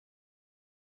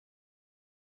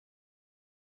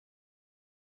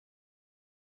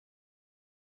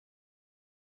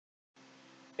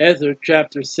Ezra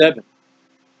chapter 7.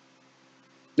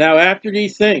 Now after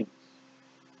these things,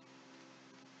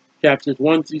 chapters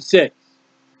 1 through 6,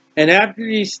 and after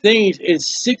these things is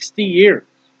 60 years.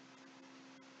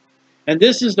 And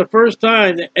this is the first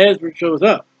time that Ezra shows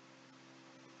up.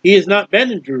 He has not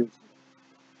been in Jerusalem.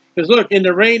 Because look, in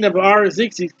the reign of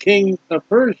Artaxerxes, king of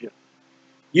Persia,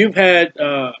 you've had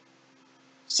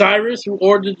Cyrus, who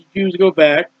ordered the Jews to go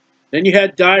back. Then you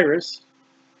had Darius.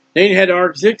 Then you had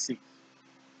Artaxerxes.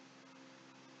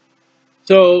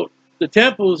 So the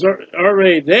temples are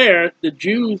already there. The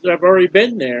Jews have already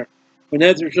been there when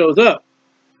Ezra shows up.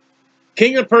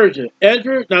 King of Persia,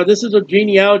 Ezra. Now this is a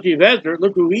genealogy of Ezra.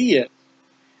 Look who he is.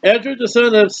 Ezra, the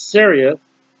son of Sariah,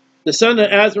 the son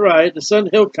of Azariah, the son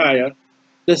of Hilkiah,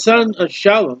 the son of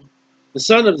Shallum, the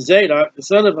son of Zadok, the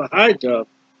son of Ahijah,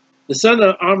 the son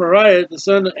of Amariah, the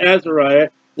son of Azariah,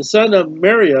 the son of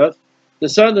Merioth, the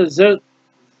son of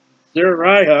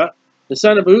Zeriah, the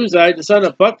son of Uzai, the son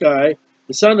of Buckai,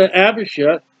 the son of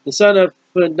Abishah, the son of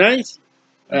Phinehas,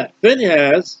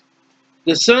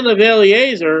 the son of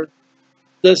Eleazar,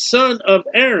 the son of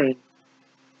Aaron,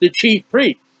 the chief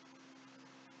priest.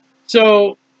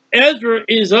 So Ezra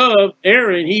is of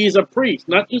Aaron. He is a priest,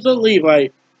 not just a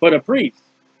Levite, but a priest.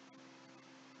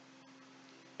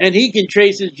 And he can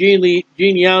trace his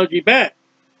genealogy back.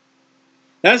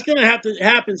 That's going to have to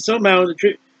happen somehow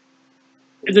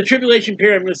in the tribulation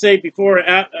period. I'm going to say before,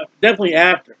 definitely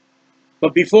after.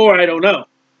 But before, I don't know.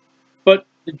 But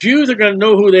the Jews are going to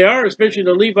know who they are, especially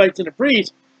the Levites and the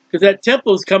priests, because that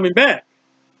temple is coming back.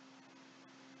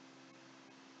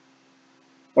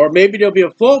 Or maybe there'll be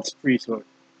a false priesthood.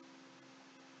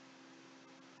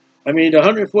 I mean, the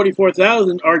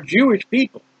 144,000 are Jewish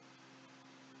people.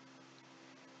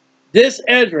 This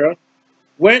Ezra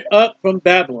went up from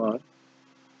Babylon,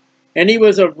 and he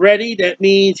was of ready. That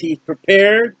means he's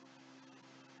prepared,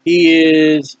 he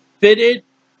is fitted,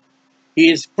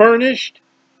 he is furnished,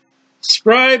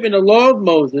 scribe in the law of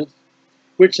Moses,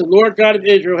 which the Lord God of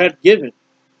Israel had given.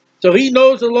 So he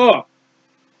knows the law.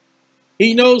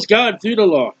 He knows God through the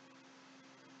law.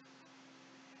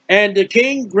 And the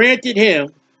king granted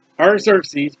him,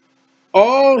 Artaxerxes,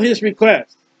 all his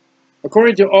requests,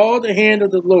 according to all the hand of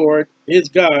the Lord, his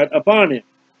God, upon him.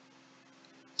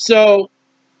 So,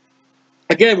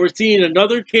 again, we're seeing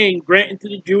another king granting to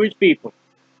the Jewish people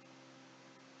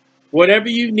whatever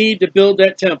you need to build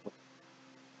that temple.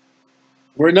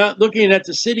 We're not looking at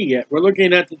the city yet. We're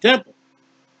looking at the temple.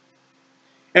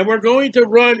 And we're going to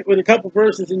run with a couple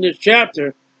verses in this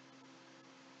chapter,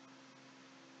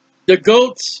 the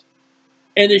goats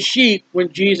and the sheep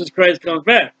when Jesus Christ comes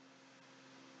back.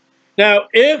 Now,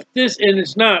 if this, and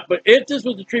it's not, but if this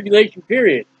was the tribulation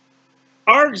period,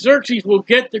 Artaxerxes will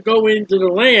get to go into the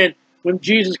land when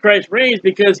Jesus Christ reigns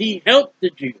because he helped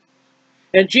the Jews.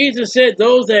 And Jesus said,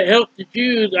 those that helped the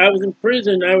Jews, I was in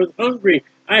prison, I was hungry,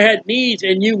 I had needs,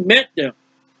 and you met them.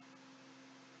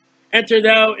 Enter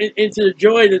thou into the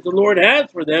joy that the Lord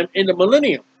has for them in the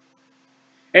millennium.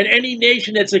 And any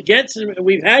nation that's against them, and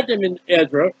we've had them in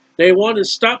Ezra, they want to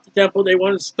stop the temple, they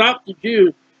want to stop the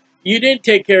Jews. You didn't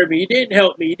take care of me, you didn't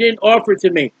help me, you didn't offer to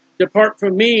me. Depart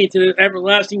from me to the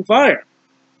everlasting fire.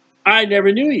 I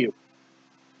never knew you.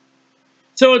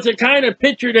 So it's a kind of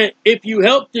picture that if you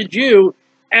help the Jew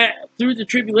through the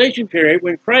tribulation period,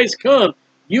 when Christ comes,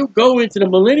 you go into the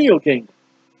millennial kingdom.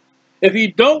 If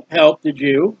you don't help the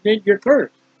Jew, then you're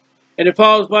cursed. And it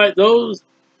follows by those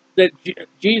that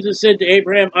Jesus said to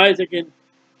Abraham, Isaac, and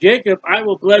Jacob, I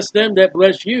will bless them that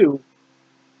bless you.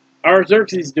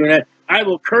 Artaxerxes is doing that. I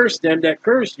will curse them that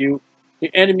curse you,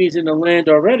 the enemies in the land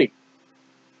already.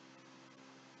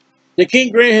 The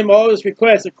king granted him all his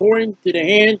requests according to the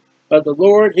hand of the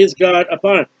Lord his God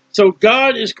upon him. So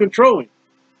God is controlling.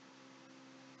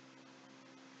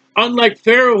 Unlike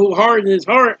Pharaoh, who hardened his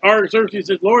heart, Artaxerxes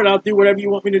said, Lord, I'll do whatever you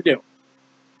want me to do.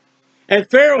 And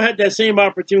Pharaoh had that same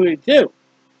opportunity too.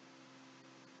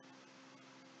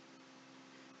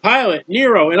 Pilate,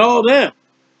 Nero, and all them.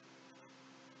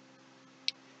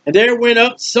 And there went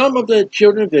up some of the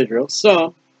children of Israel,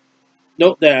 some,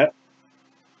 note that.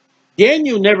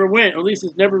 Daniel never went, or at least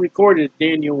it's never recorded that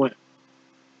Daniel went.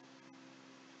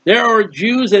 There are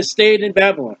Jews that stayed in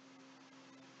Babylon.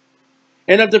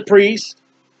 And of the priests,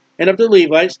 and of the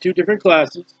Levites, two different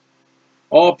classes.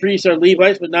 All priests are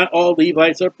Levites, but not all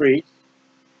Levites are priests.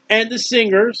 And the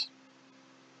singers,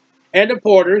 and the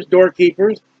porters,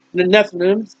 doorkeepers, and the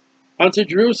Nephilims, unto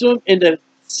Jerusalem in the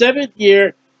 7th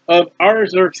year of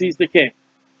Artaxerxes the king.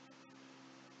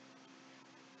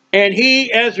 And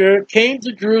he, Ezra, came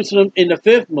to Jerusalem in the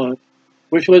 5th month,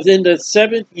 which was in the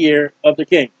 7th year of the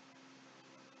king.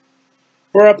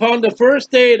 For upon the first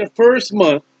day of the 1st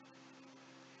month,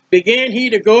 began he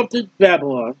to go up to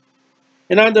Babylon,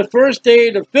 and on the first day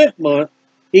of the 5th month,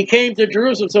 he came to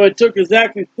Jerusalem. So it took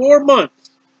exactly 4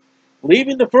 months,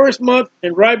 leaving the 1st month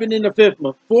and arriving in the 5th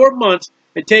month. 4 months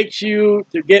it takes you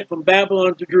to get from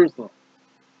Babylon to Jerusalem,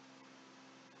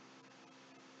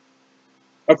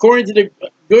 according to the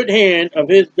good hand of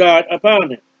his God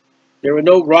upon him. There were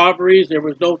no robberies, there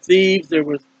was no thieves, there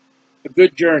was a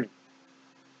good journey.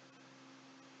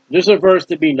 This is a verse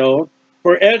to be known.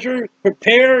 For Ezra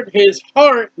prepared his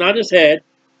heart, not his head.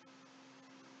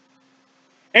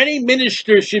 Any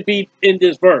minister should be in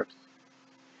this verse.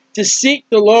 To seek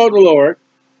the law of the Lord.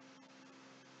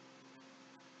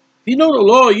 If you know the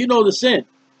law, you know the sin.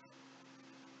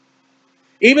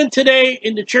 Even today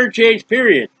in the church age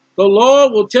period, the law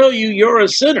will tell you you're a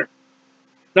sinner.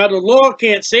 Now the law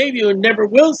can't save you and never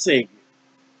will save you.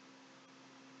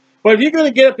 But if you're going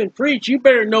to get up and preach, you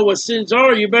better know what sins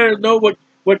are. You better know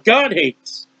what God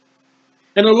hates.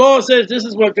 And the law says this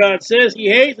is what God says he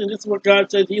hates, and this is what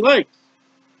God says he likes.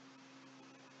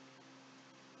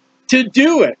 To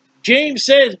do it. James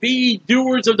says, be ye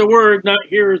doers of the word, not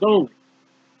hearers only.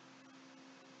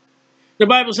 The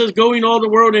Bible says, go in all the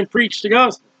world and preach the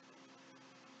gospel.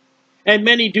 And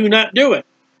many do not do it.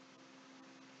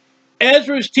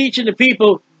 Ezra's teaching the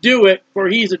people, do it, for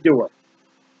he's a doer.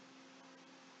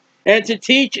 And to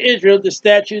teach Israel the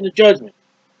statute and the judgment.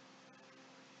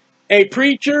 A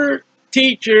preacher,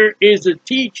 teacher is to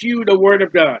teach you the word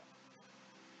of God.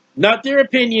 Not their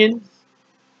opinions,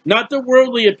 not the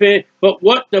worldly opinion, but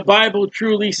what the Bible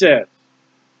truly says.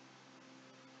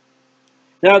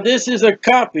 Now this is a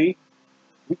copy.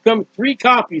 We've come 3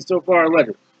 copies so far of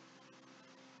letters.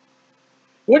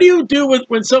 What do you do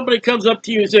when somebody comes up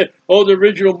to you and says, oh, the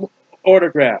original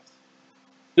autograph,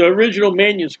 the original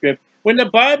manuscript? When the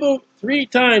Bible 3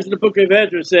 times in the book of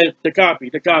Ezra says the copy,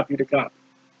 the copy, the copy.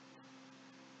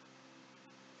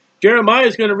 Jeremiah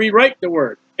is going to rewrite the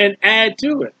word and add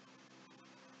to it.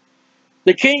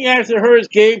 The king after hers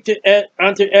gave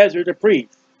unto Ezra the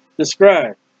priest, the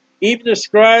scribe, even the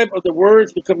scribe of the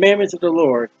words, the commandments of the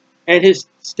Lord, and his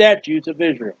statutes of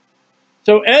Israel.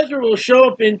 So Ezra will show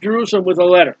up in Jerusalem with a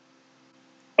letter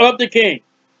of the king.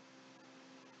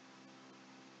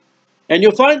 And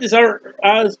you'll find this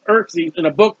Artaxerxes in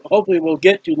a book, hopefully we'll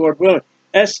get to, Lord willing,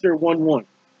 Esther 1:1.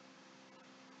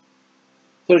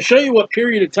 So to show you what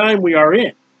period of time we are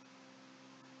in.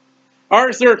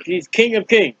 Artaxerxes, king of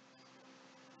kings.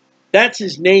 That's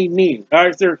his name means,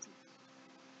 Artaxerxes.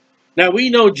 Now we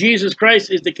know Jesus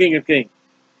Christ is the King of Kings.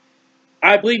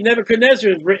 I believe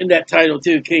Nebuchadnezzar has written that title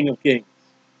too, King of Kings.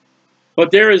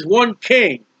 But there is one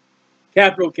King,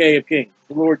 capital K of Kings,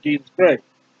 the Lord Jesus Christ.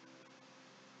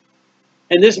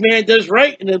 And this man does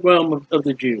right in the realm of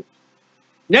the Jews.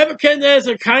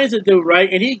 Nebuchadnezzar kinds of do right,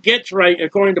 and he gets right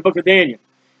according to the book of Daniel.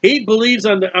 He believes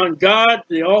on God,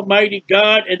 the Almighty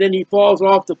God, and then he falls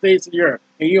off the face of the earth,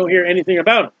 and you don't hear anything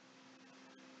about him.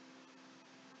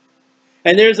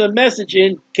 And there's a message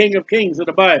in King of Kings of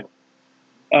the Bible.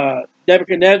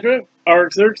 Nebuchadnezzar,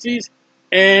 Artaxerxes,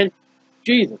 and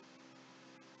Jesus.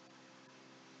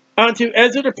 Unto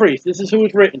Ezra the priest, this is who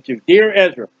it's written to. Dear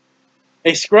Ezra,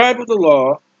 a scribe of the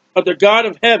law, of the God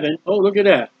of heaven. Oh, look at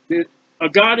that. There's a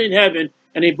God in heaven,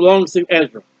 and he belongs to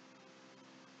Ezra.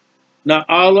 Not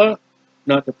Allah,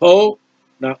 not the Pope,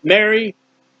 not Mary,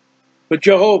 but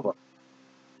Jehovah.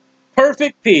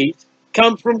 Perfect peace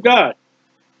comes from God.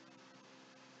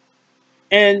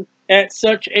 And at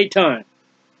such a time,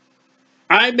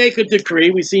 I make a decree.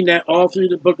 We've seen that all through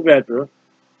the book of Ezra.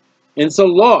 And it's a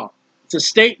law. It's a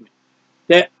statement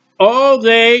that all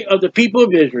they of the people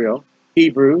of Israel,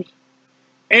 Hebrews,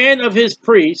 and of his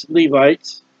priests,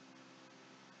 Levites,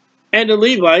 and the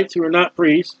Levites who are not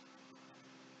priests,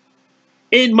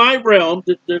 in my realm,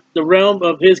 the realm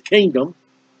of his kingdom,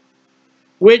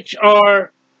 which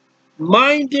are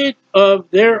minded of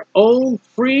their own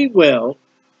free will,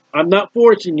 I'm not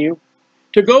forcing you,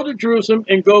 to go to Jerusalem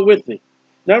and go with me.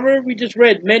 Now remember we just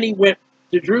read many went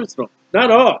to Jerusalem. Not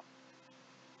all.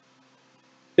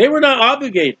 They were not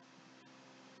obligated.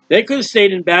 They could have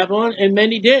stayed in Babylon, and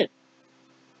many did.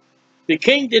 The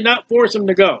king did not force them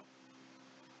to go.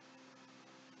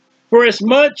 For as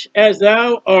much as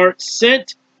thou art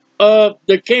sent of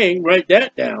the king, write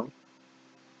that down.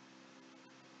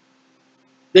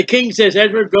 The king says,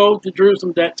 Ezra, go to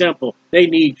Jerusalem, that temple. They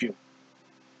need you.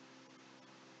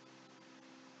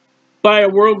 By a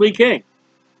worldly king.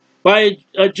 By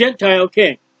a Gentile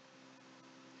king.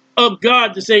 Of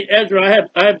God to say, Ezra,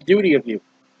 I have duty of you.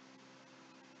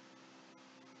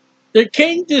 The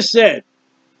king just said,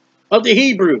 of the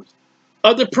Hebrews,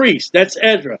 of the priests, that's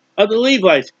Ezra, of the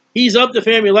Levites, He's of the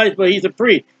family life, but he's a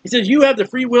priest. He says, you have the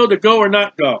free will to go or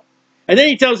not go. And then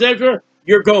he tells Ezra,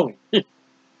 you're going. And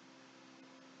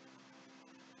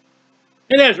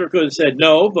Ezra could have said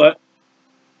no, but...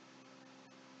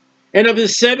 And of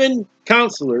his 7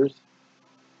 counselors,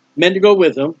 men to go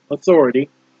with him, authority,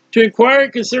 to inquire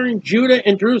concerning Judah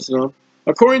and Jerusalem,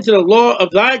 according to the law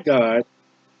of thy God,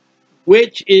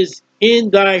 which is in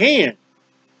thy hand.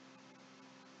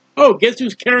 Oh, guess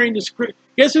who's carrying the script?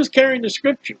 Guess who's carrying the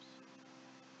scriptures?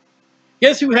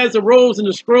 Guess who has the rolls and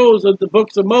the scrolls of the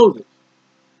books of Moses?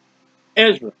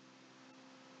 Ezra.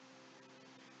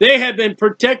 They have been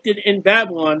protected in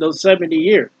Babylon those 70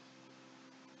 years.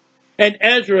 And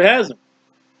Ezra has them.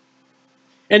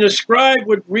 And the scribe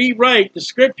would rewrite the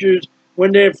scriptures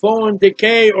when they're fallen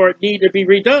decay or need to be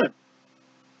redone.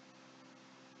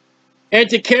 And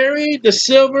to carry the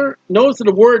silver, notice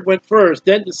the word went first,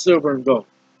 then the silver and gold.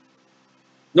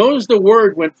 Notice the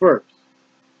word went first.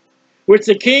 Which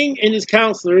the king and his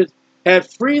counselors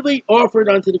have freely offered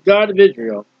unto the God of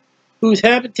Israel, whose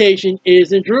habitation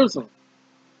is in Jerusalem.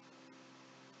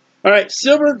 All right,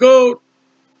 silver and gold,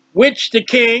 which the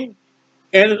king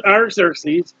and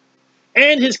Artaxerxes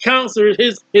and his counselors,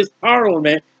 his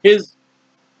parliament, his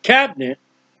cabinet,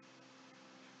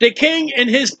 the king and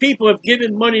his people have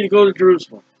given money to go to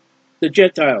Jerusalem, the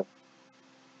Gentiles.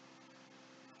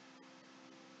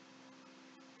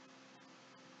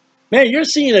 Man, you're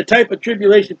seeing a type of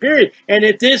tribulation period. And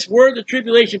if this were the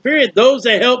tribulation period, those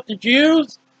that help the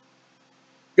Jews,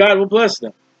 God will bless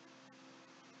them.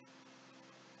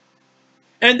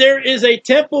 And there is a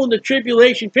temple in the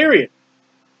tribulation period.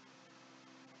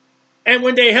 And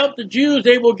when they help the Jews,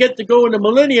 they will get to go in the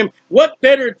millennium. What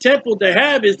better temple to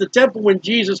have is the temple when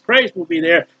Jesus Christ will be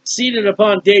there, seated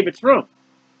upon David's throne.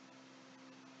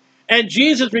 And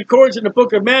Jesus records in the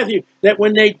book of Matthew that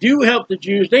when they do help the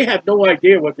Jews, they have no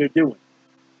idea what they're doing.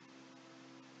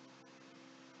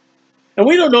 And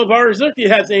we don't know if Artaxerxes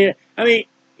has any. I mean,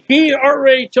 he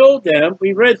already told them,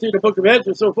 we read through the book of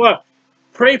Ezra so far,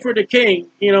 pray for the king.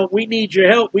 You know, we need your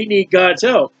help. We need God's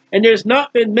help. And there's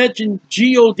not been mentioned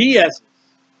goddesses.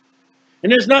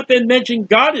 And there's not been mentioned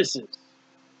goddesses.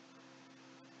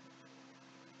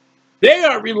 They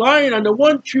are relying on the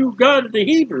one true God of the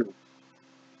Hebrews.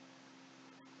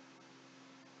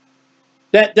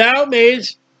 That thou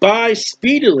mayest buy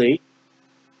speedily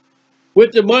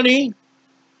with the money,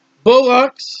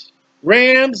 bullocks,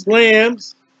 rams,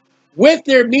 lambs, with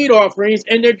their meat offerings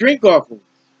and their drink offerings.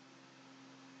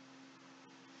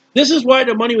 This is why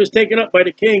the money was taken up by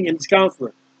the king and his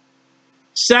counselor.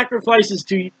 Sacrifices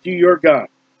to your God.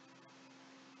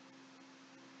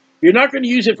 You're not going to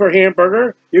use it for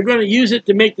hamburger. You're going to use it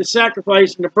to make the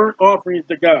sacrifice and the burnt offerings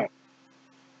to God.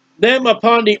 Them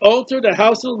upon the altar, the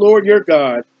house of the Lord your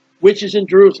God, which is in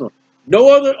Jerusalem. No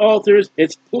other altars.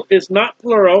 It's not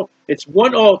plural. It's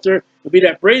one altar. It'll be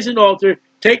that brazen altar.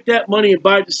 Take that money and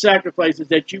buy the sacrifices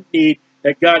that you need,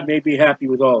 that God may be happy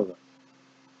with all of them.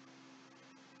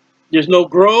 There's no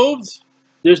groves.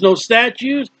 There's no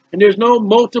statues. And there's no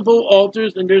multiple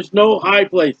altars. And there's no high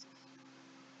places.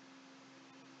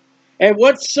 And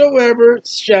whatsoever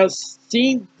shall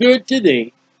seem good to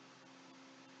thee,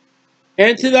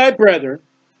 and to thy brethren,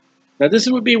 now this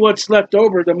would be what's left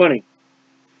over, the money,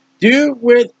 do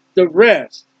with the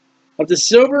rest of the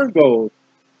silver and gold,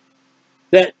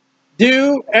 that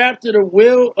do after the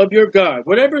will of your God.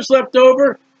 Whatever's left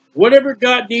over, whatever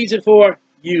God needs it for,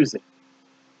 use it.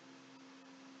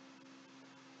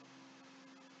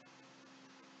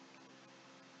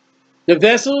 The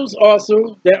vessels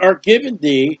also that are given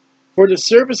thee for the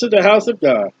service of the house of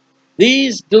God,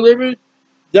 these delivered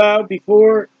thou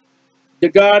before the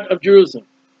God of Jerusalem.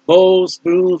 Bowls,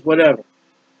 spoons, whatever.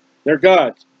 They're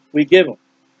God's. We give them.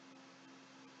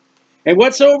 And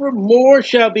whatsoever more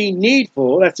shall be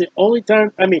needful, that's the only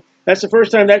time, that's the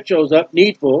first time that shows up,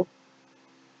 needful,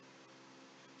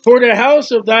 for the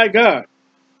house of thy God,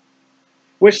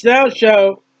 which thou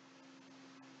shalt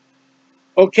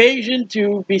occasion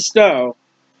to bestow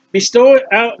it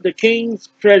out the king's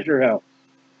treasure house.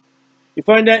 You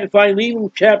find that in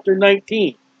Philemon chapter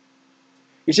 19.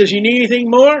 He says, you need anything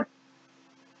more?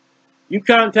 You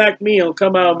contact me, it'll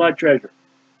come out of my treasure.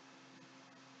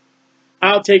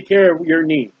 I'll take care of your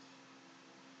needs.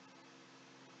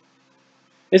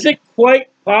 Is it quite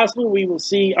possible we will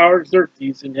see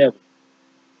Artaxerxes in heaven?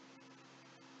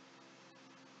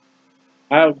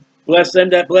 I'll bless them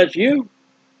that bless you.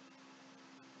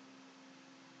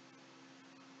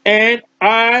 And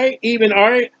I,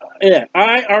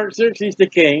 Artaxerxes the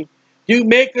king, do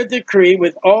make a decree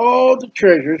with all the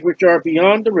treasures which are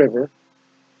beyond the river,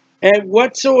 and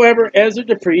whatsoever Ezra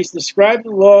the priest, the scribe of the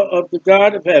law of the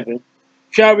God of heaven,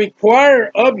 shall require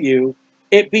of you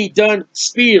it be done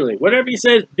speedily. Whatever he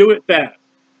says, do it fast.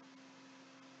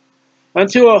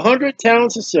 Unto 100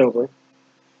 talents of silver,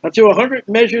 unto 100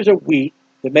 measures of wheat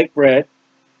to make bread,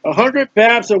 100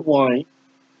 baths of wine,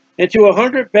 and to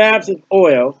 100 baths of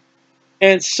oil,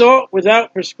 and salt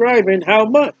without prescribing how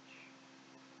much.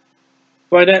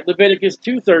 Find that Leviticus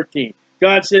 2:13.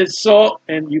 God says salt,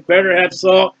 and you better have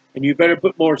salt, and you better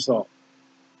put more salt.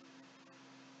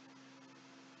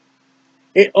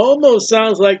 It almost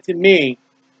sounds like to me,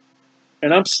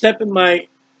 and I'm stepping my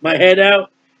head out,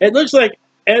 it looks like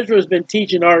Ezra's been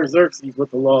teaching Artaxerxes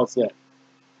what the law said.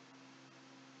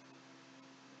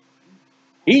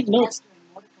 He knows.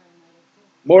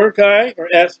 Mordecai or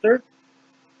Esther.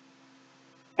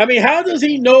 I mean, how does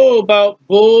he know about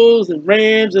bulls and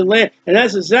rams and lamb? And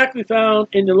that's exactly found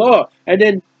in the law. And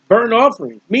then burnt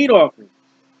offerings, meat offerings,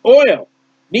 oil,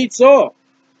 needs salt.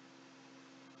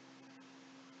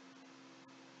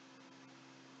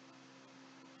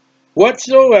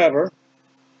 Whatsoever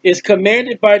is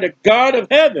commanded by the God of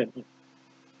heaven.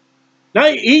 Now,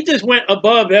 he just went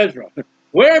above Ezra.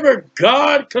 Wherever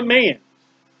God commands,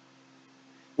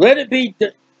 let it be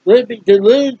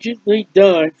diligently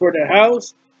done for the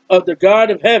house of the God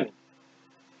of heaven.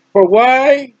 For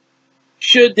why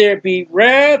should there be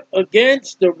wrath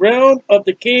against the realm of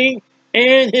the king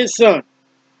and his son?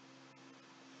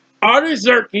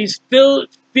 Artaxerxes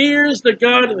fears the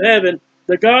God of heaven,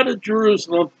 the God of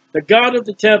Jerusalem, the God of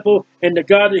the temple, and the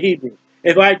God of Hebrews.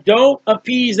 If I don't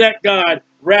appease that God,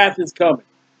 wrath is coming.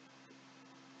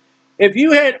 If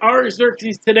you had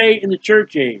Artaxerxes today in the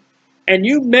church age, and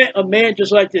you met a man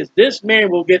just like this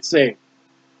man will get saved.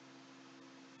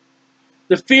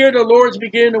 The fear of the Lord is the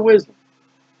beginning of wisdom.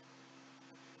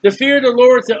 The fear of the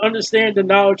Lord is to understand the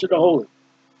knowledge of the holy.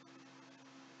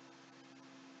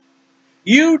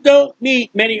 You don't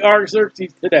meet many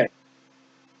Artaxerxes today.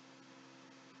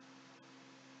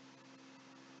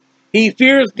 He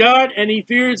fears God and he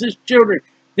fears his children.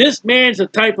 This man's a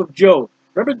type of Job.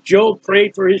 Remember Job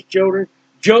prayed for his children?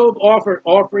 Job offered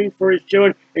offerings for his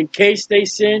children in case they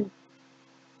sinned.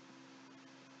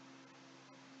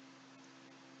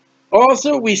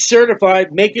 Also, we certify,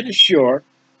 make it assure,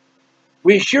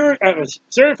 we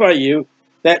certify you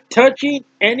that touching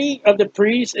any of the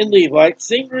priests and Levites,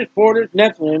 singers, porters,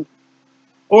 Nephilim,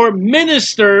 or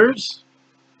ministers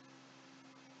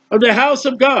of the house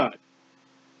of God.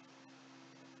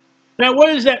 Now, what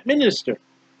is that minister?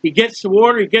 He gets the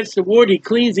water, he gets the wood, he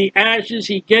cleans the ashes,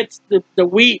 he gets the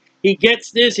wheat, he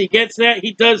gets this, he gets that,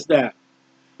 he does that.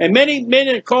 And many men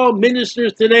are called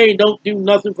ministers today and don't do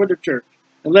nothing for the church,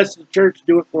 unless the church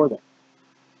do it for them.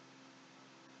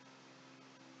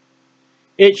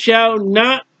 It shall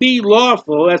not be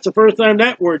lawful, that's the first time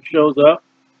that word shows up,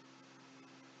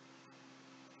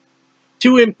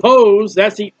 to impose,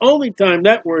 that's the only time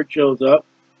that word shows up,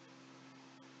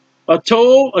 a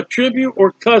toll, a tribute,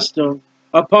 or custom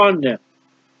upon them.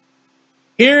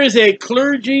 Here is a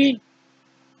clergy,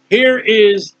 here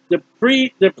is the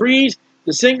priest,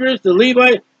 the singers, the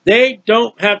Levites. They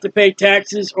don't have to pay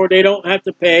taxes or they don't have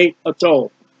to pay a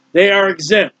toll. They are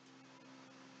exempt.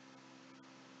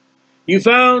 You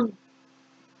found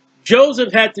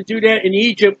Joseph had to do that in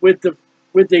Egypt with the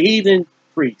heathen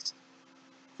priests,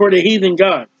 for the heathen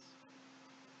gods.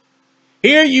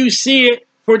 Here you see it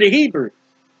for the Hebrews.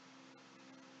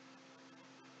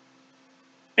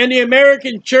 And the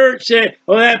American church said,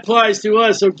 well, that applies to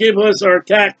us, so give us our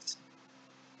tax.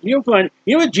 You'll find,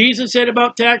 you know what Jesus said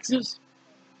about taxes?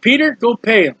 Peter, go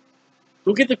pay them.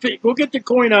 Go get the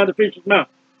coin out of the fish's mouth.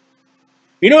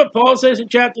 You know what Paul says in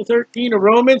chapter 13 of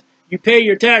Romans? You pay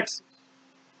your taxes.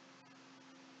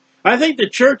 I think the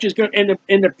church is going to,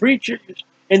 and the preachers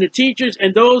and the teachers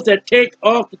and those that take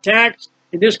off the tax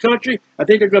in this country, I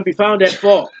think they're going to be found at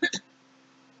fault.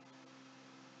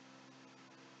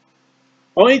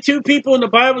 Only two people in the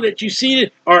Bible that you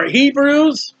see are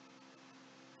Hebrews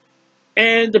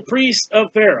and the priests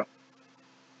of Pharaoh.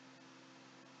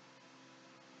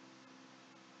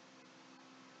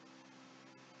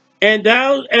 And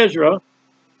thou, Ezra,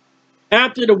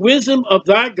 after the wisdom of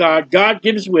thy God, God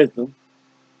gives wisdom,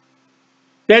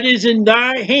 that is in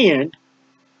thy hand.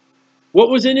 What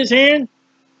was in his hand?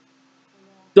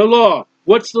 The law.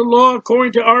 What's the law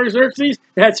according to Artaxerxes?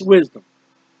 That's wisdom.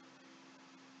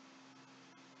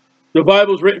 The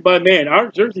Bible's written by man.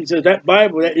 Artaxerxes says that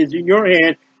Bible that is in your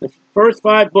hand, the first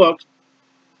 5 books,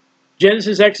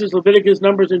 Genesis, Exodus, Leviticus,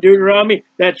 Numbers, and Deuteronomy,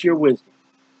 that's your wisdom.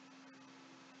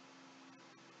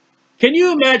 Can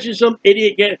you imagine some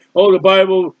idiot getting, oh, the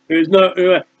Bible is not,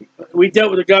 we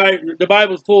dealt with a guy, the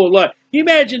Bible's full of lies. Can you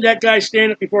imagine that guy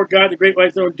standing up before God, the great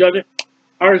white throne judgment?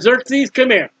 Artaxerxes,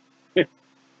 come here.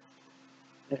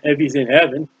 if he's in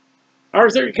heaven.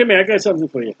 Arthur, come here, I got something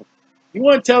for you. You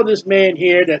want to tell this man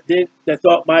here that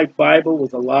thought my Bible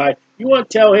was a lie? You want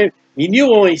to tell him he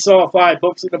knew only saw 5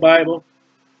 books in the Bible?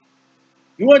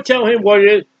 You want to tell him what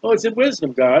it is? Oh, it's in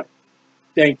wisdom, God.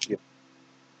 Thank you.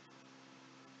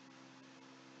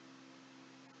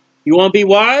 You want to be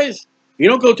wise? You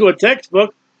don't go to a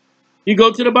textbook. You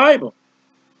go to the Bible.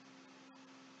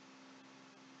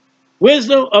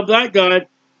 Wisdom of thy God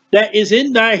that is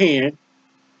in thy hand.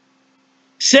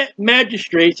 Set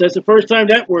magistrates, that's the first time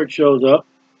that word shows up.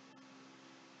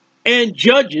 And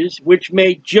judges, which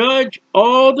may judge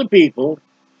all the people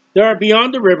that are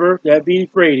beyond the river, that be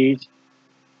Euphrates.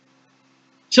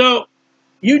 So,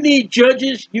 you need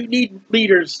judges, you need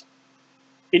leaders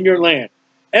in your land.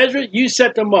 Ezra, you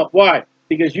set them up. Why?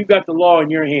 Because you got the law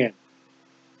in your hand.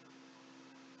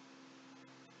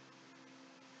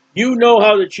 You know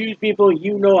how to choose people,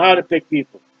 you know how to pick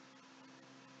people.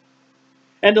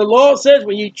 And the law says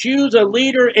when you choose a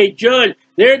leader, a judge,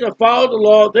 they're to follow the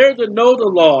law, they're to know the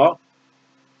law.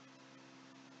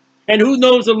 And who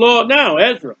knows the law now?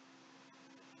 Ezra.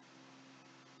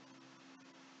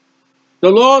 The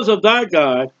laws of thy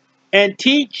God, and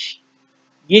teach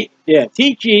ye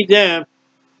them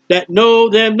that know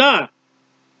them not.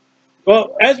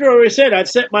 Well, Ezra already said, I've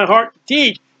set my heart to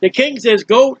teach. The king says,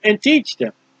 go and teach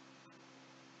them.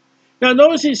 Now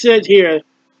notice he says here,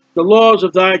 the laws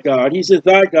of thy God. He says,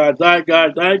 thy God, thy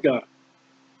God, thy God.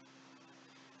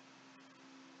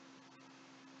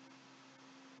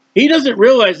 He doesn't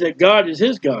realize that God is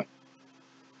his God.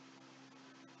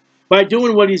 By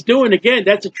doing what he's doing, again,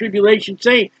 that's a tribulation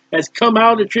saint. Has come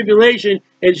out of the tribulation,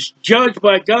 is judged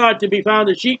by God to be found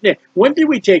a sheep net. When did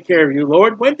we take care of you,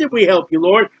 Lord? When did we help you,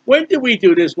 Lord? When did we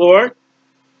do this, Lord?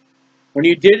 When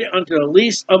you did it unto the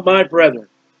least of my brethren.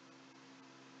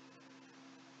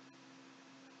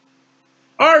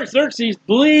 Artaxerxes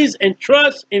believes and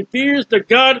trusts and fears the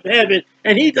God of heaven,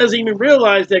 and he doesn't even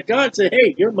realize that God said,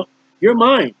 hey, you're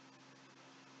mine.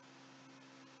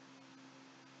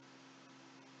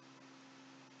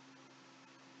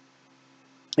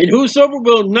 And whosoever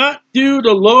will not do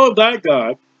the law of thy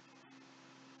God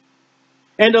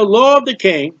and the law of the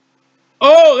king,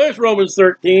 oh, there's Romans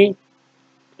 13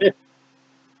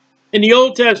 in the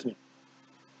Old Testament.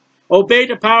 Obey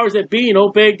the powers that be and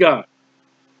obey God.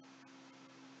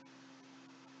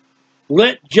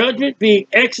 Let judgment be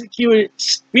executed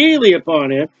speedily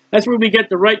upon him. That's where we get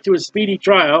the right to a speedy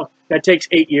trial. That takes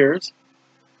 8 years.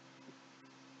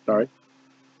 Sorry.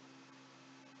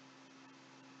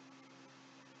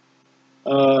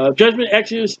 Judgment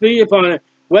executed speedily upon him,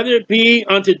 whether it be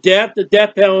unto death, the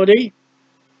death penalty,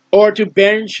 or to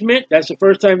banishment. That's the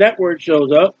first time that word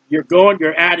shows up. You're going,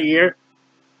 you're out of here.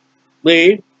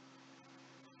 Leave.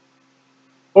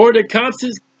 Or the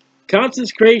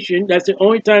consecration. That's the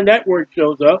only time that word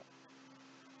shows up.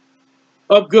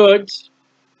 Of goods.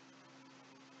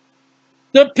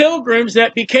 The pilgrims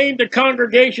that became the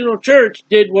congregational church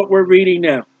did what we're reading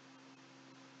now.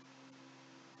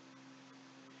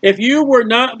 If you were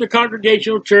not the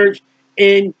congregational church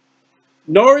in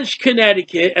Norwich,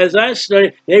 Connecticut, as I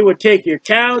studied, they would take your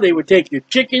cow, they would take your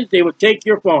chickens, they would take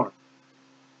your farm.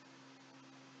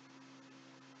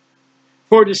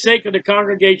 For the sake of the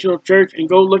congregational church, and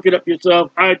go look it up yourself.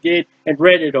 I did, and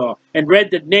read it all. And read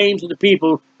the names of the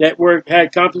people that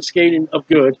had confiscating of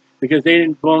goods, because they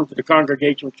didn't belong to the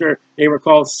congregational church. They were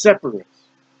called separatists.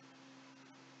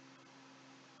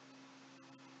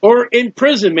 Or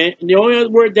imprisonment, and the only other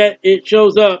word that it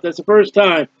shows up, that's the first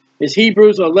time, is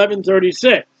Hebrews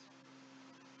 11:36.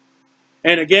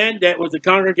 And again, that was the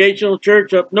congregational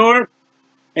church up north,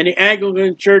 and the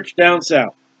Anglican church down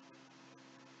south.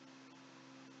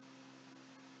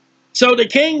 So the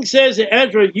king says to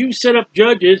Ezra, you set up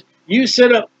judges, you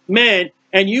set up men,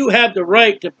 and you have the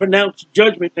right to pronounce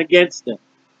judgment against them.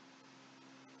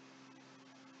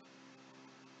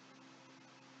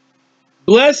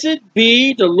 Blessed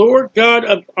be the Lord God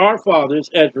of our fathers,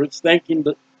 Ezra's thanking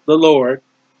the Lord.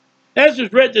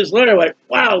 Ezra's read this letter like,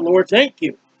 wow, Lord, thank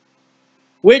you.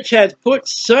 Which has put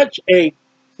such a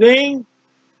thing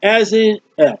as this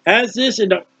in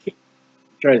the...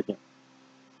 Try it again.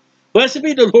 Blessed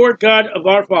be the Lord God of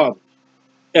our fathers,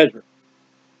 Ezra,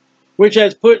 which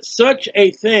has put such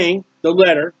a thing, the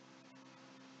letter,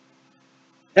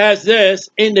 as this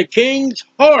in the king's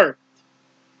heart,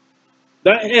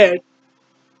 the head,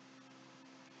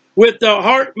 with the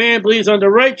heart man believes unto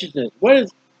righteousness. What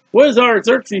is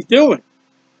Artaxerxes doing?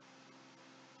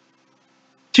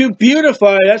 To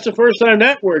beautify, that's the first time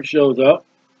that word shows up,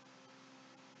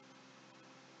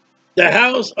 the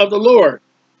house of the Lord.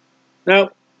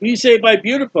 Now, you say by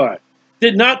beautify.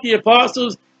 Did not the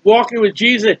apostles walking with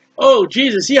Jesus. Oh,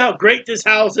 Jesus, see how great this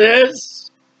house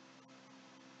is?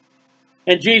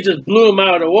 And Jesus blew him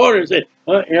out of the water and said,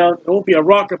 there won't be a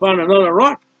rock upon another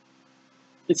rock.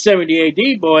 It's 70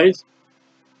 AD, boys.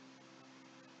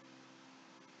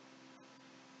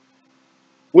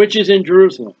 Which is in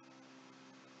Jerusalem.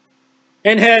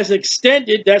 And has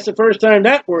extended, that's the first time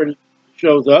that word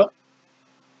shows up,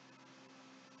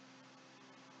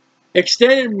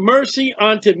 extended mercy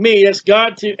unto me, that's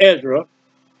God to Ezra,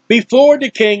 before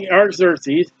the king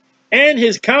Artaxerxes and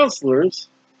his counselors,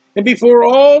 and before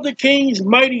all the king's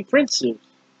mighty princes.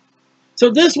 So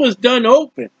this was done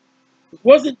open. It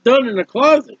wasn't done in a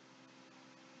closet.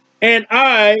 And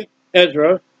I,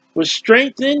 Ezra, was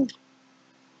strengthened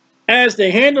as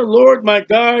the hand of the Lord my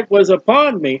God was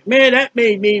upon me. Man, that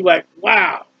made me like,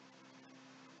 wow.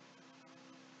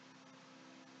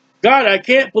 God, I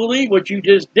can't believe what you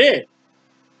just did.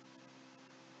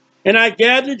 And I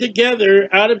gathered together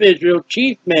out of Israel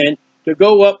chief men to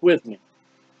go up with me.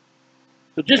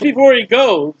 So just before he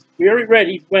goes, we already read,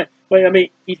 he went, but I mean,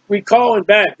 he's recalling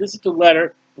back, this is the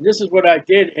letter, and this is what I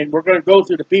did, and we're going to go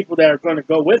through the people that are going to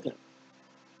go with him.